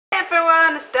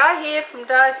everyone, it's Di here from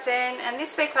Diane, and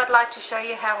this week I'd like to show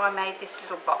you how I made this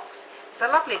little box. It's a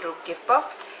lovely little gift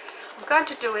box. I'm going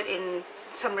to do it in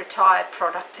some retired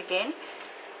product again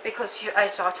because,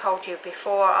 as I told you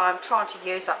before, I'm trying to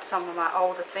use up some of my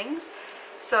older things.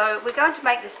 So we're going to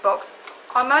make this box.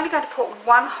 I'm only going to put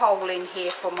one hole in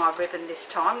here for my ribbon this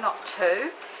time, not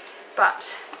two,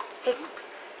 but it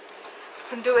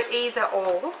can do it either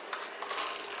or.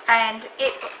 And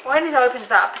when it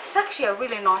opens up, it's actually a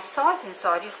really nice size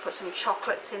inside. You can put some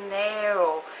chocolates in there,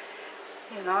 or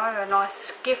you know, a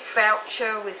nice gift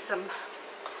voucher with some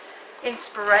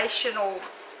inspirational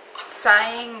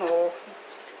saying or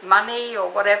money or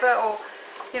whatever. Or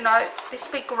you know, this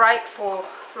would be great for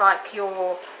like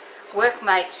your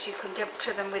workmates. You can give it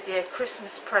to them with your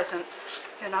Christmas present,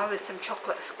 you know, with some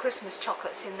chocolates, Christmas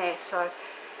chocolates in there. So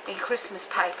in Christmas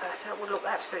paper, so it would look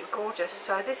absolutely gorgeous.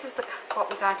 So this is what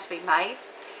we're going to be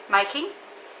making,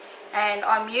 and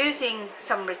I'm using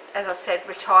some, as I said,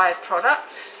 retired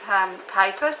products,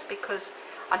 papers, because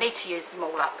I need to use them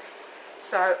all up.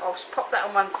 So I'll just pop that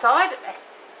on one side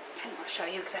and I'll show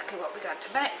you exactly what we're going to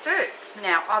do.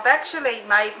 Now I've actually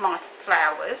made my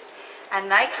flowers, and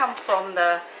they come from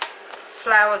the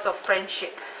Flowers of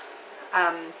Friendship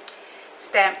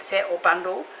stamp set or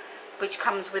bundle, which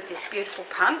comes with this beautiful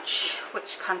punch,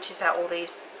 which punches out all these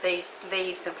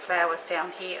leaves and flowers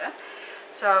down here.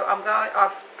 So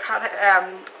I've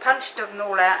punched them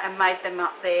all out and made them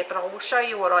up there, but I will show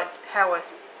you how I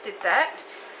did that.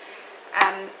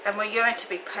 And we're going to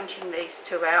be punching these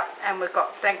two out, and we've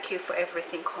got thank you for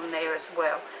everything on there as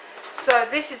well. So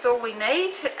this is all we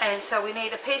need, and so we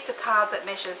need a piece of card that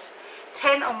measures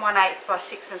 10 1/8 by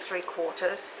 6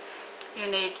 3/4. You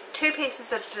need 2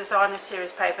 pieces of designer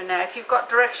series paper. Now if you've got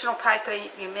directional paper,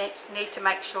 you need to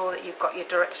make sure that you've got your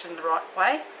direction the right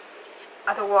way,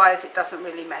 otherwise it doesn't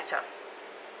really matter.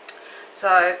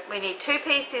 So we need 2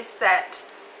 pieces that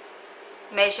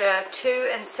measure 2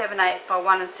 7/8 by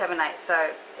 1 7/8.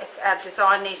 So if our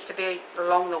design needs to be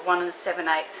along the 1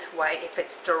 7/8 way if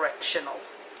it's directional,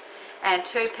 and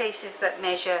 2 pieces that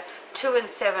measure 2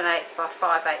 7/8 by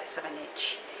 5/8 of an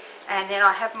inch. And then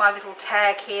I have my little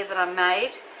tag here that I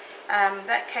made.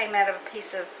 That came out of a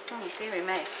piece of,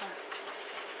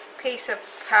 piece of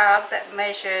card that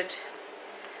measured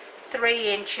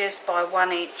 3 inches by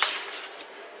 1 inch,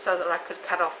 so that I could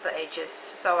cut off the edges.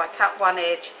 So I cut one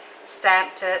edge,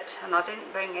 stamped it, and I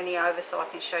didn't bring any over, so I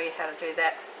can show you how to do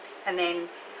that. And then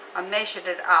I measured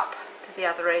it up to the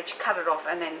other edge, cut it off,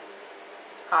 and then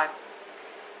I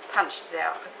punched it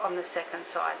out on the second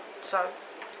side. So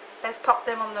let's pop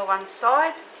them on the one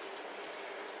side.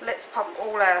 Let's pop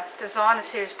all our designer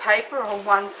series paper on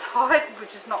one side,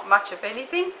 which is not much of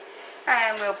anything,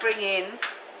 and we'll bring in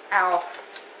our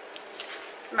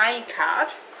main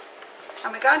card,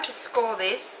 and we're going to score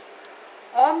this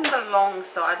on the long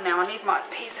side. Now I need my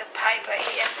piece of paper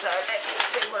here, so let me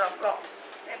see what I've got.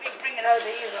 Let me bring it over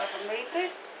here so I can read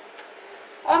this.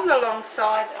 On the long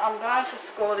side, I'm going to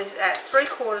score this at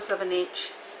 3/4 of an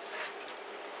inch.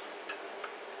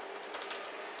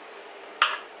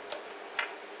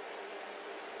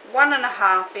 1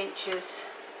 1/2 inches,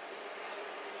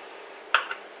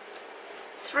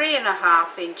 3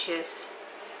 1/2 inches,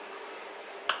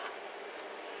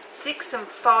 6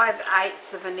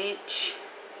 5/8 of an inch,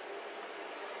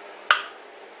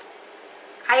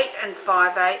 8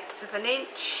 5/8 of an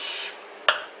inch,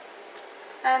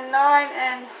 and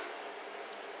 9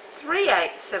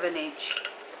 3/8 of an inch.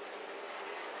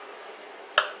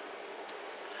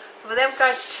 So we're then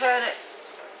going to turn it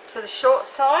to the short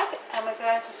side, and we're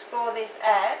going to score this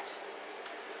at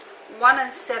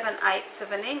 1 7/8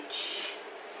 of an inch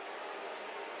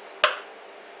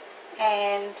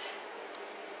and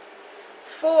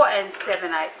 4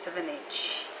 7/8 of an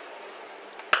inch.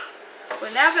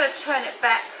 We're now going to turn it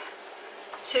back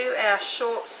to our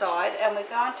short side, and we're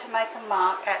going to make a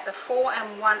mark at the 4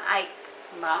 1/8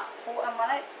 mark, 4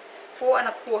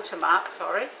 1/4 mark,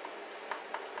 sorry,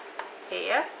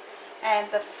 here,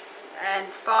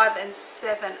 and 5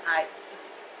 7/8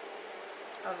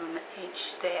 of an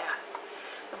inch there.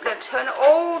 We're going to turn it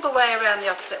all the way around the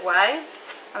opposite way,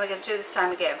 and we're going to do the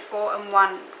same again, 4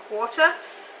 1/4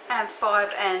 and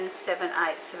 5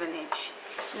 7/8 of an inch.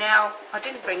 Now I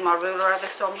didn't bring my ruler over,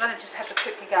 so I'm going to just have to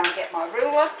quickly go and get my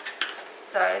ruler,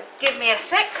 so give me a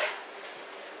sec.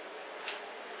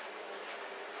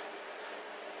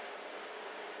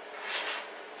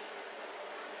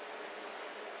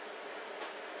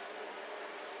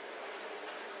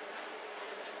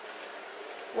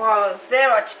 While I was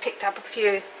there, I just picked up a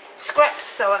few scraps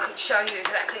so I could show you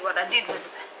exactly what I did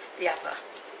with the other,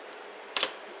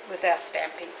 with our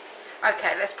stamping.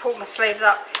 Okay, let's pull my sleeves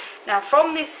up. Now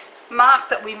from this mark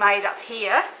that we made up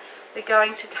here, we're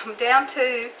going to come down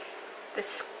to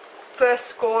this first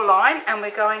score line, and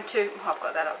we're going to, oh, I've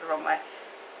got that up the wrong way,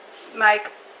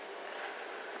 make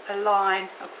a line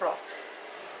across.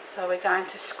 So we're going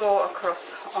to score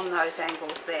across on those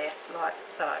angles there, like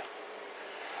so.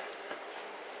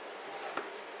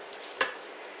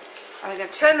 And we're going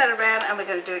to turn that around, and we're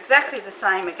going to do exactly the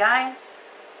same again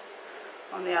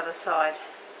on the other side.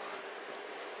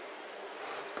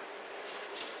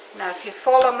 Now if you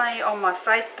follow me on my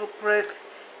Facebook group,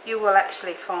 you will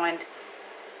actually find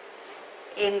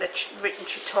in the written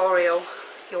tutorial,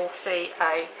 you'll see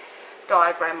a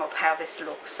diagram of how this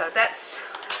looks. So that's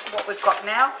what we've got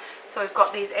now. So we've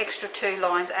got these extra 2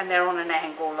 lines, and they're on an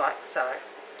angle like so.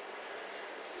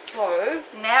 So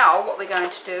now what we're going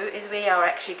to do is we are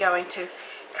actually going to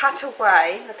cut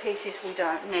away the pieces we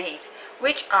don't need,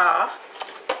 which are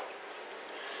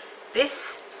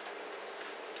this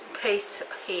piece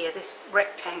here, this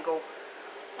rectangle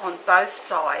on both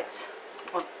sides,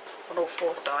 on all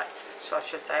 4 sides, so I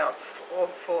should say on all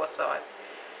 4 sides.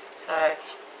 So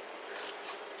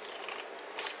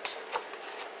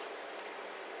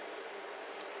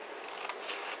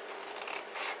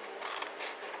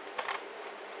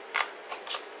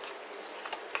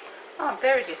I'm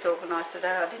very disorganised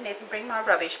today. I didn't even bring my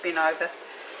rubbish bin over.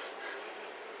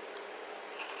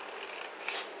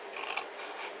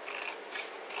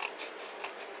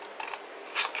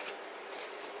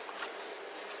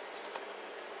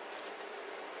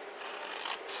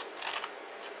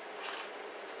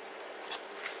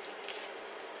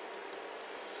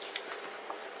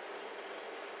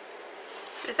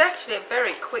 It's actually a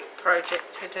very quick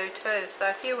project to do too, so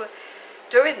if you were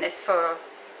doing this for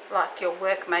like your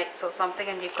workmates or something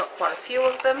and you've got quite a few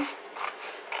of them,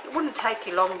 it wouldn't take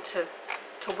you long to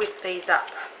whip these up.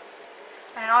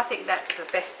 And I think that's the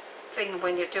best thing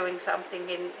when you're doing something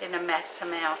in a mass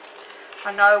amount.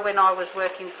 I know when I was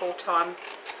working full-time,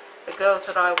 the girls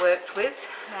that I worked with,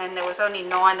 and there was only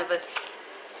 9 of us,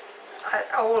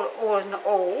 all in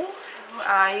all,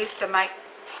 I used to make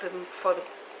them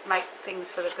make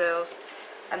things for the girls,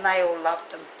 and they all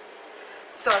loved them.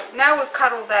 So now we've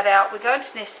cut all that out, we're going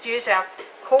to just use our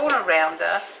corner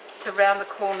rounder to round the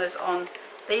corners on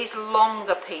these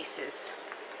longer pieces.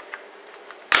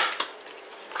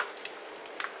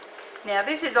 Now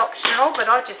this is optional, but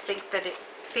I just think that it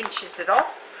finishes it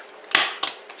off.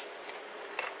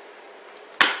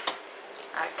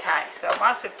 Okay, so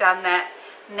once we've done that,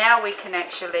 now we can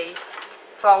actually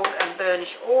fold and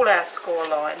burnish all our score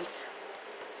lines.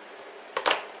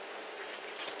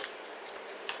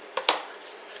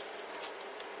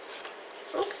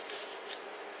 Oops,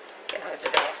 get over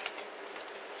there.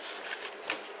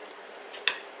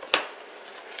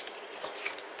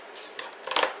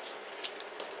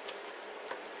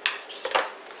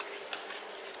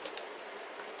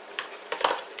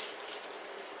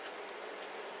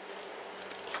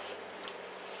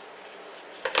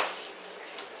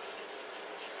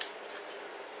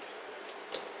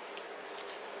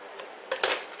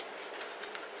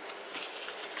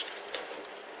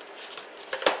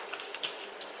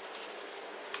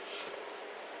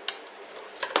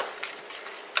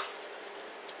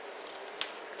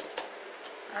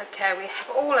 Okay, we have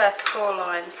all our score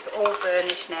lines all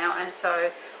burnished now, and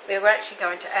so we're actually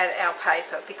going to add our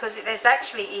paper, because it is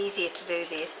actually easier to do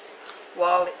this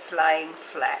while it's laying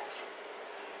flat.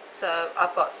 So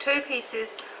I've got 2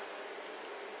 pieces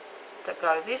that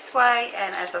go this way,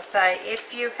 and as I say,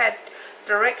 if you had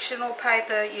directional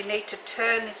paper, you need to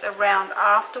turn this around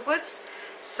afterwards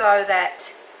so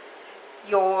that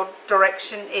your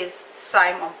direction is the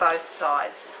same on both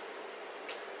sides.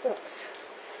 Oops.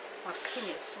 My pin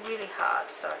is really hard,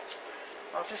 so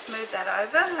I'll just move that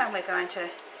over, and we're going to,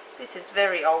 this is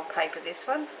very old paper, this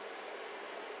one,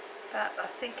 but I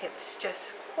think it's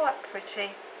just quite pretty.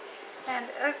 And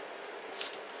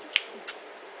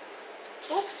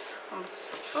oops, I'm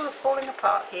sort of falling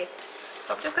apart here,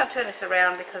 so I'm just going to turn this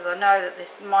around because I know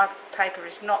that my paper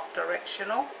is not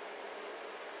directional.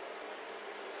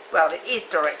 Well, it is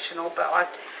directional, but I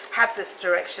have this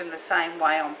direction the same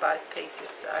way on both pieces,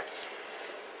 so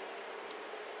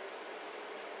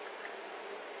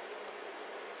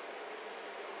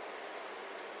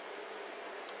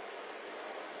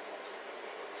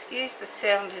excuse the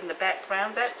sound in the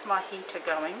background, that's my heater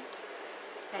going,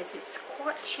 as it's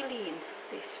quite chilly in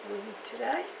this room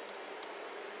today.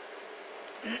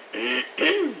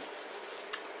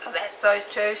 So that's those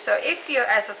 2. So if you,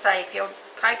 as I say, if your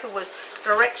paper was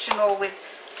directional with,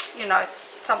 you know,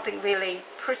 something really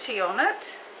pretty on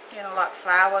it, you know, like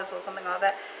flowers or something like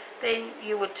that, then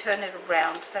you would turn it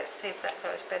around. Let's see if that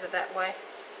goes better that way.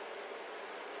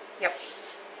 Yep.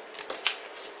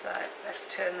 So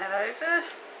let's turn that over.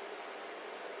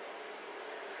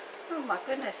 Oh my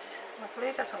goodness, my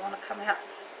glue doesn't want to come out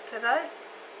today.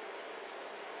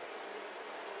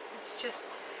 It's just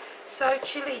so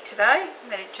chilly today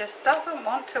that it just doesn't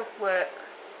want to work.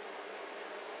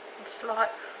 It's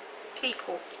like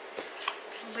people,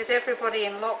 with everybody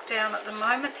in lockdown at the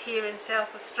moment here in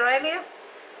South Australia,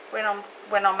 when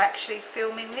I'm actually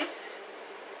filming this,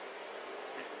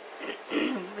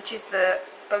 which is the,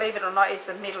 believe it or not, is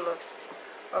the middle of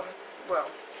well,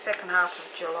 second half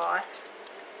of July.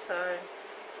 So,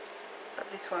 but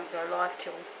this won't go live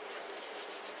till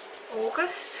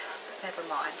August. But never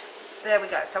mind. There we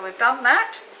go. So we've done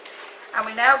that, and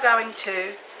we're now going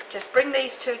to just bring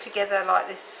these two together like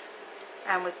this,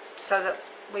 and so that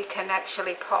we can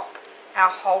actually pop our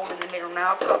hole in the middle.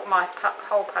 Now I've got my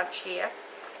hole punch here,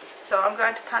 so I'm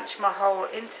going to punch my hole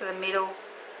into the middle,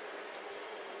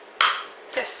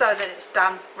 just so that it's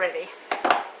done, ready.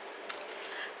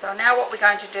 So now what we're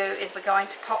going to do is we're going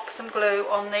to pop some glue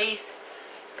on these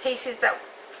pieces that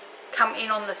come in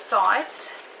on the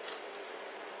sides.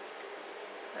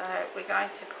 So we're going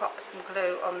to pop some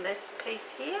glue on this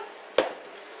piece here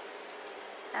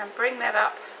and bring that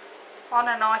up on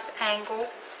a nice angle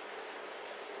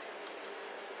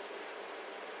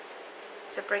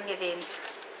to bring it in.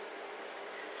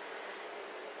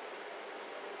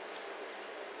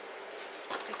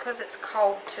 Because it's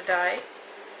cold today,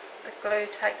 the glue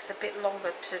takes a bit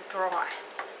longer to dry.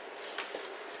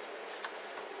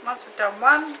 Once we've done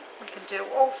one, we can do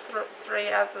all three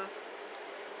others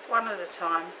one at a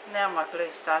time. Now my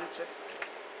glue's starting to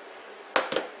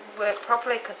work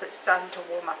properly because it's starting to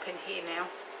warm up in here now.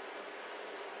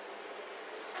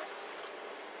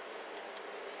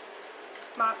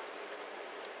 Right.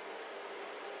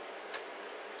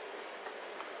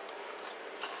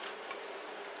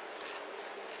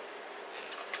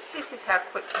 This is how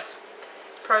quick this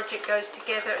project goes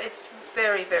together. It's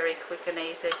very, very quick and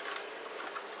easy.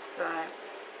 So,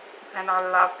 and I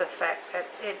love the fact that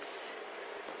it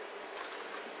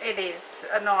is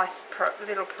a nice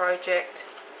little project.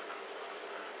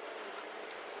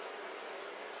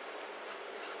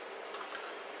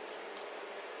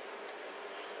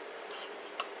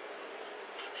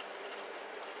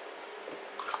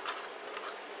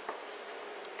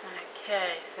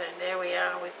 Okay, so there we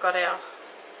are. We've got our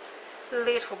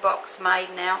little box made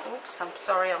now. Oops, I'm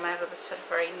sorry, I'm out of the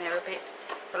screen there a bit.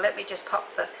 So let me just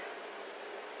pop the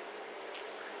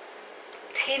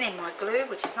pin in my glue,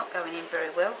 which is not going in very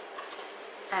well.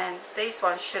 And these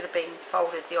ones should have been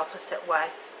folded the opposite way.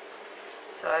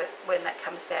 So when that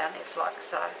comes down, it's like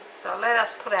so. So let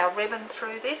us put our ribbon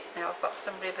through this. Now I've got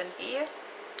some ribbon here.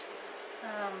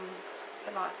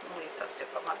 Yes, I've still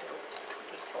got my little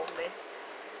twiggy thorn there.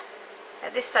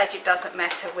 At this stage it doesn't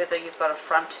matter whether you've got a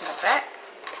front and a back,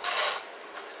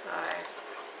 so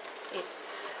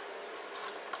it's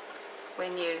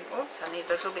when you, oops, I need a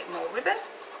little bit more ribbon.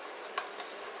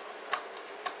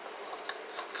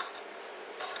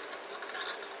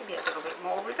 Maybe a little bit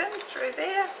more ribbon through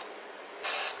there,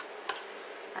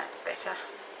 that's better.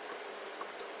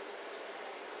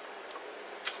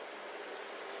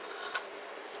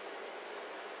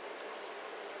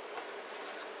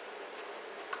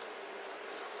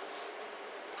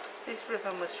 This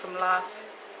ribbon was from last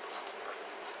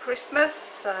Christmas,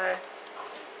 so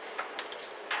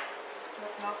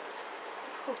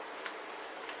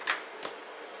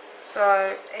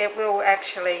it will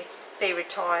actually be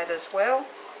retired as well,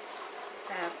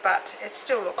 but it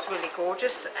still looks really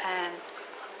gorgeous. And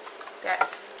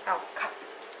that's our cut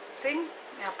thing,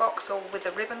 our box all with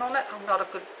the ribbon on it. I'm not a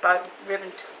good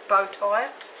ribbon bow tie.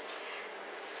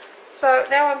 So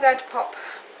now I'm going to pop.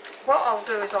 What I'll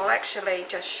do is I'll actually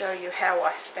just show you how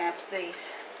I stamp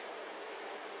these.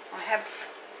 I have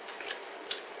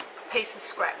a piece of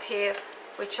scrap here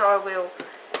which I will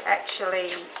actually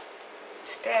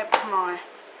stamp my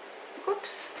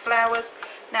flowers.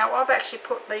 Now I've actually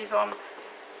put these on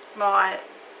my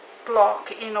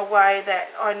block in a way that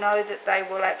I know that they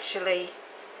will actually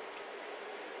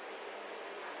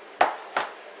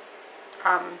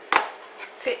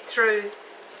fit through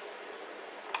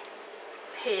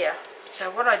here. So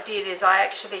what I did is I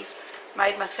actually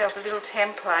made myself a little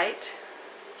template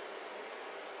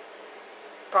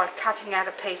by cutting out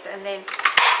a piece and then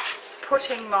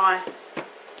putting my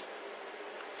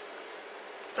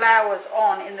flowers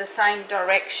on in the same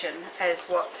direction as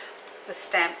what the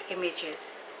stamped image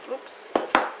is. Oops.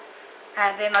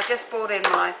 And then I just brought in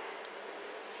my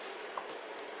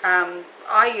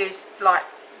I used like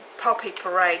Poppy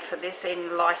Parade for this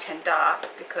in light and dark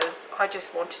because I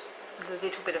just wanted a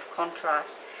little bit of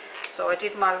contrast. So So I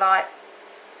did my light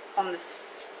on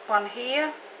this one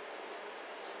here,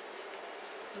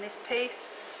 in this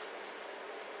piece,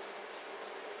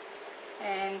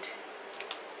 and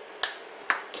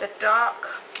the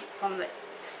dark on the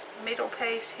middle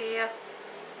piece here,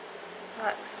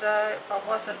 like so. I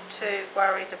wasn't too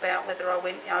worried about whether I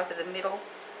went over the middle,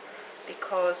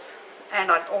 because,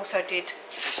 and I also did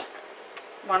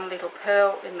one little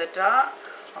pearl in the dark.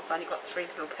 I've only got 3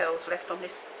 little pearls left on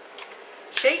this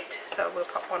sheet, so we'll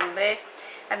pop one on there.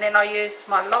 And then I used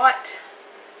my light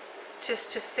just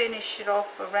to finish it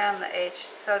off around the edge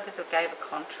so that it gave a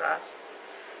contrast.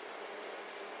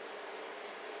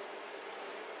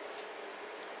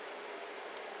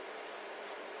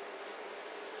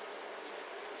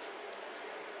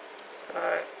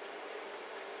 So,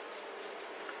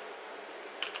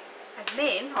 and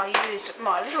then I used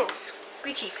my little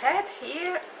squidgy pad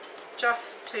here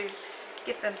just to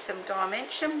give them some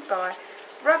dimension by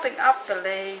rubbing up the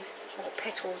leaves, or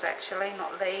petals actually,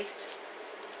 not leaves,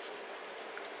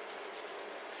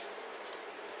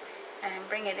 and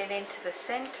bringing it into the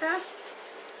centre,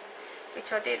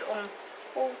 which I did on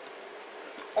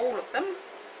all of them.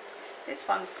 This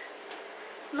one's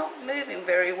not moving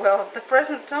very well at the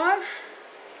present time.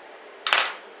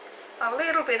 A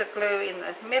little bit of glue in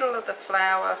the middle of the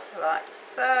flower, like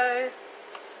so.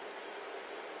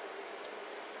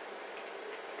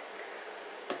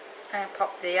 And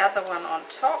pop the other one on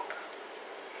top,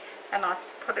 and I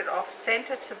put it off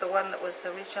centre to the one that was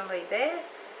originally there.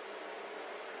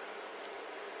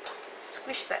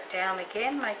 Squish that down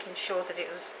again, making sure that it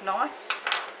was nice,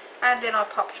 and then I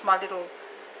popped my little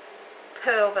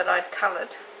pearl that I'd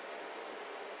coloured,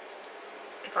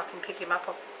 if I can pick him up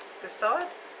off the side.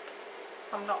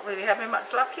 I'm not really having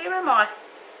much luck here, am I?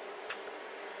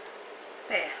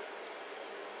 There.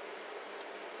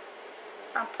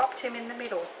 I popped him in the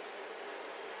middle.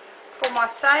 For my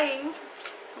saying,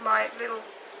 my little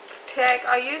tag,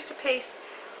 I used a piece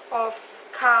of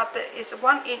card that is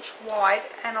 1 inch wide,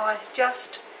 and I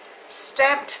just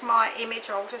stamped my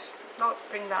image. I'll just not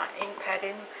bring that ink pad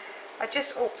in. I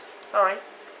just, oops, sorry,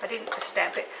 I didn't just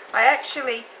stamp it. I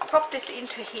actually popped this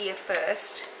into here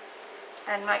first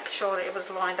and make sure that it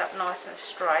was lined up nice and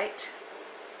straight,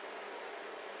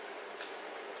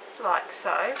 like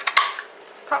so.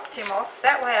 Popped him off.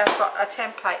 That way I've got a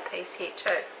template piece here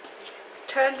too.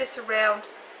 Turned this around,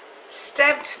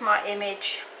 stamped my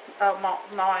image,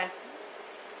 my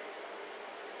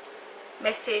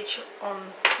message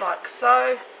on, like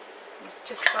so. Let's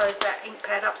just close that ink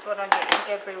pad up so I don't get ink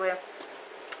everywhere.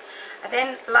 I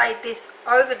then laid this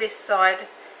over this side,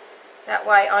 that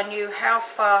way I knew how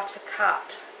far to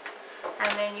cut,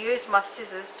 and then used my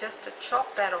scissors just to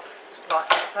chop that off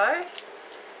like so.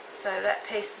 So that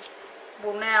piece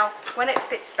will now, when it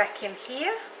fits back in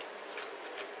here,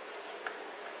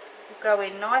 will go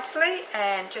in nicely,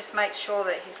 and just make sure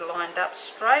that he's lined up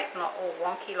straight, not all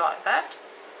wonky like that.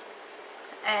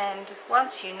 And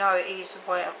once you know he's,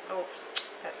 well, oops,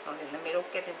 that's not in the middle,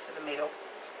 get into the middle.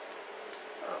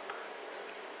 Up.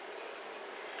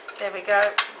 There we go,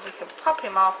 we can pop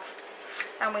him off,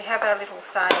 and we have our little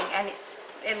saying, and it's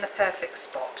in the perfect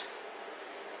spot.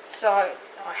 So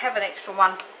I have an extra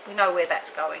one, we know where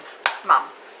that's going, Mum.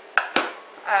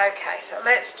 Okay, so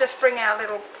let's just bring our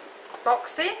little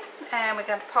box in, and we're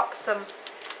going to pop some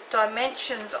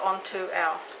dimensions onto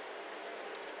our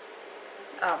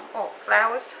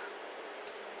flowers.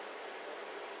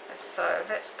 So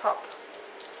let's pop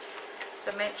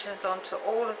dimensions onto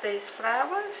all of these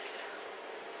flowers.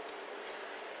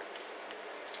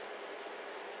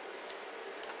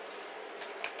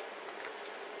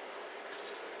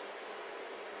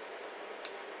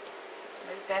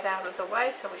 That out of the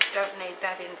way so we don't need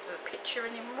that into the picture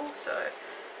anymore. So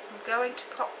I'm going to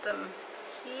pop them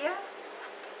here.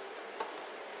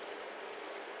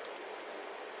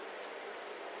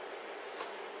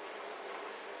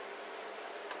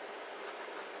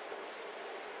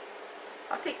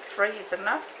 I think 3 is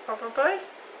enough, probably.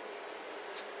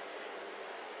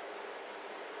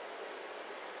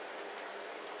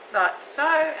 Like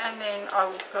so, and then I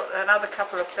will put another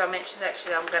couple of dimensions.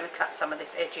 Actually, I'm going to cut some of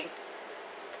this edging,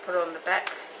 put on the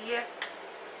back here.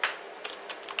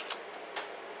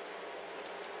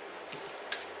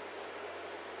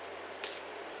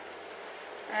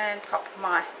 And pop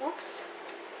my, whoops,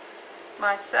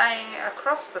 my saying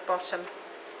across the bottom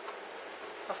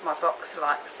of my box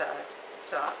like so.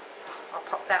 So I'll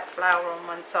pop that flower on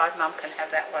one side, Mum can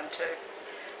have that one too.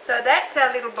 So that's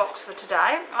our little box for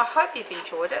today. I hope you've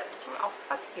enjoyed it.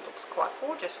 I think it looks quite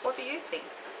gorgeous. What do you think?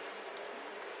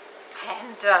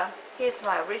 And here's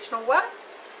my original one,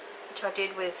 which I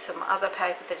did with some other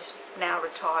paper that is now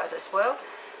retired as well.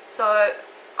 So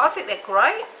I think they're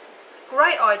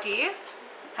great idea,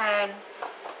 and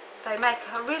they make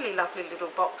a really lovely little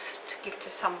box to give to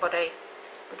somebody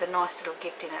with a nice little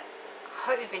gift in it. I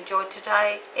hope you've enjoyed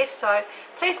today. If so,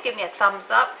 please give me a thumbs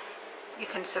up. You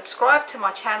can subscribe to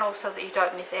my channel so that you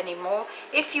don't miss any more.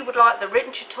 If you would like the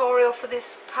written tutorial for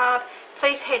this card,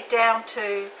 please head down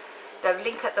to the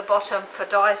link at the bottom for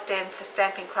Di's Den for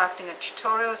Stamping, Crafting and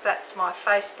Tutorials. That's my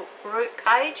Facebook group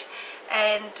page,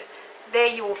 and there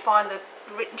you will find the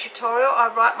written tutorial.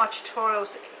 I write my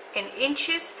tutorials in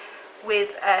inches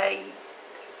with a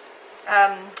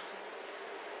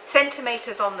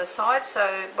centimetres on the side, so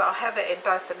I have it in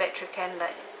both the metric and the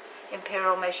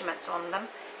imperial measurements on them.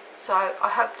 So I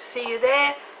hope to see you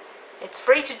there. It's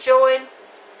free to join,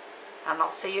 and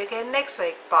I'll see you again next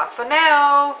week. Bye for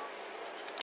now.